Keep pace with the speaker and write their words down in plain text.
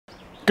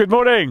Good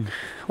morning.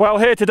 Well,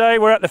 here today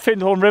we're at the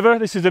Findhorn River.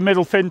 This is the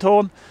Middle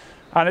Findhorn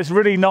and it's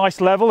really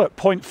nice level at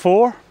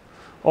 0.4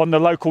 on the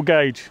local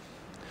gauge.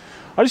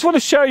 I just want to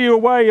show you a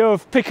way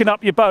of picking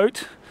up your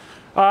boat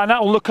and that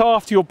will look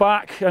after your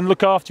back and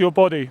look after your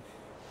body.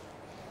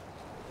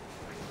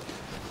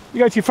 You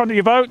go to the front of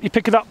your boat, you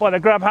pick it up by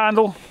the grab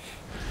handle,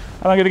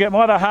 and I'm going to get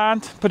my other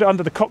hand, put it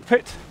under the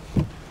cockpit,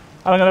 and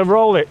I'm going to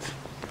roll it.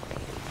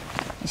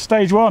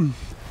 Stage one.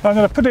 I'm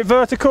going to put it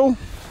vertical,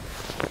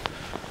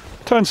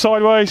 turn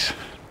sideways,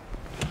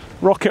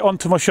 rock it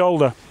onto my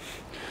shoulder.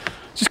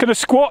 Just going to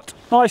squat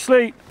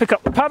nicely, pick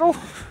up the paddle,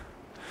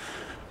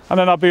 and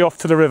then I'll be off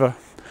to the river.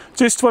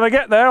 Just when I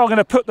get there, I'm going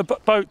to put the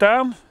boat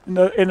down in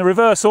the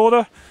reverse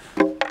order.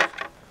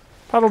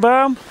 Paddle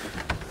down,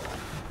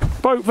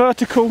 boat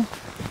vertical,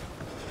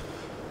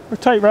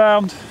 rotate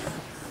round,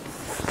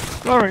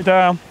 lower it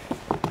down,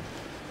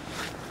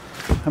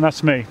 and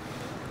that's me.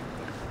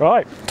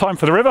 Right, time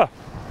for the river.